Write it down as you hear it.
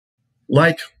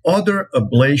Like other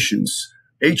ablations,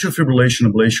 atrial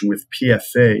fibrillation ablation with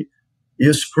PFA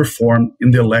is performed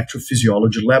in the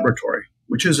electrophysiology laboratory,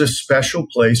 which is a special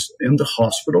place in the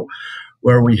hospital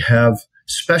where we have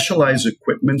specialized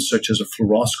equipment such as a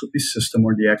fluoroscopy system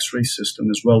or the X-ray system,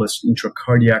 as well as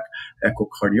intracardiac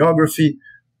echocardiography,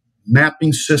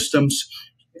 mapping systems,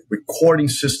 recording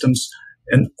systems,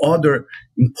 and other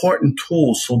important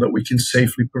tools so that we can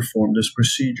safely perform this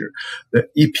procedure. The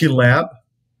EP lab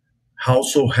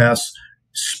also has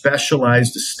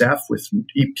specialized staff with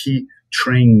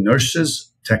EP-trained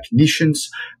nurses, technicians,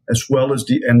 as well as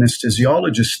the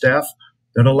anesthesiologist staff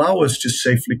that allow us to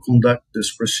safely conduct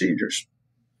these procedures.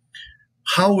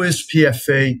 How is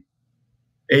PFA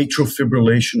atrial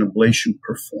fibrillation ablation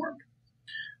performed?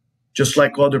 Just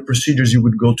like other procedures, you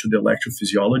would go to the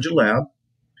electrophysiology lab.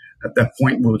 At that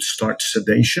point, we would start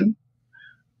sedation.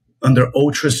 Under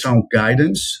ultrasound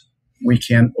guidance, we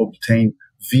can obtain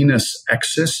venous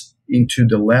access into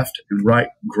the left and right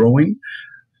groin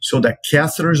so that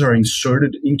catheters are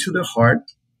inserted into the heart.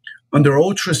 Under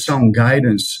ultrasound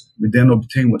guidance, we then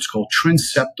obtain what's called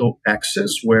transeptal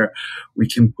access, where we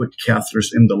can put catheters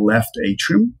in the left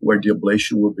atrium, where the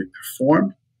ablation will be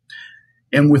performed.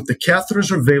 And with the catheters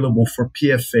available for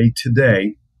PFA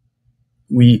today,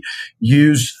 we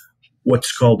use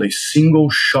what's called a single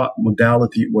shot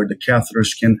modality, where the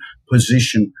catheters can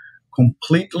position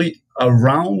completely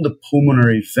around the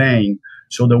pulmonary vein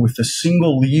so that with a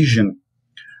single lesion,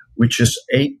 which is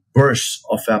 8 bursts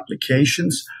of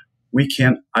applications, we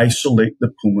can isolate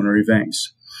the pulmonary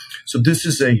veins. So this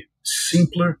is a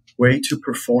simpler way to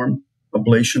perform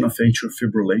ablation of atrial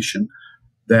fibrillation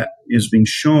that is being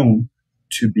shown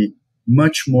to be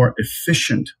much more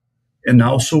efficient and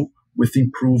also with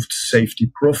improved safety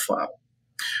profile.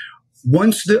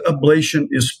 Once the ablation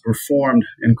is performed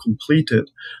and completed,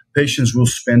 patients will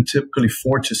spend typically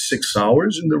 4 to 6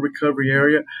 hours in the recovery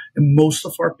area, and most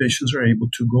of our patients are able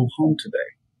to go home today.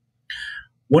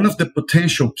 One of the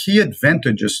potential key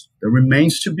advantages that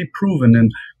remains to be proven in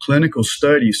clinical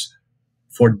studies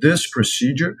for this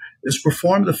procedure is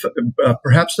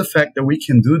perhaps the fact that we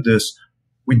can do this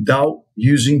without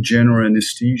using general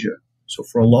anesthesia. So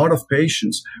for a lot of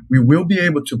patients, we will be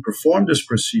able to perform this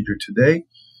procedure today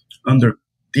under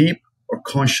deep or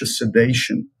conscious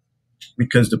sedation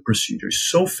because the procedure is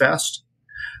so fast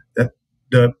that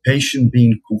the patient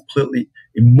being completely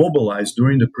immobilized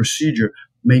during the procedure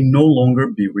may no longer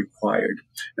be required.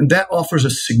 And that offers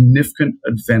a significant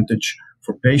advantage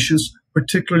for patients,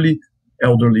 particularly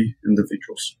elderly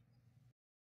individuals.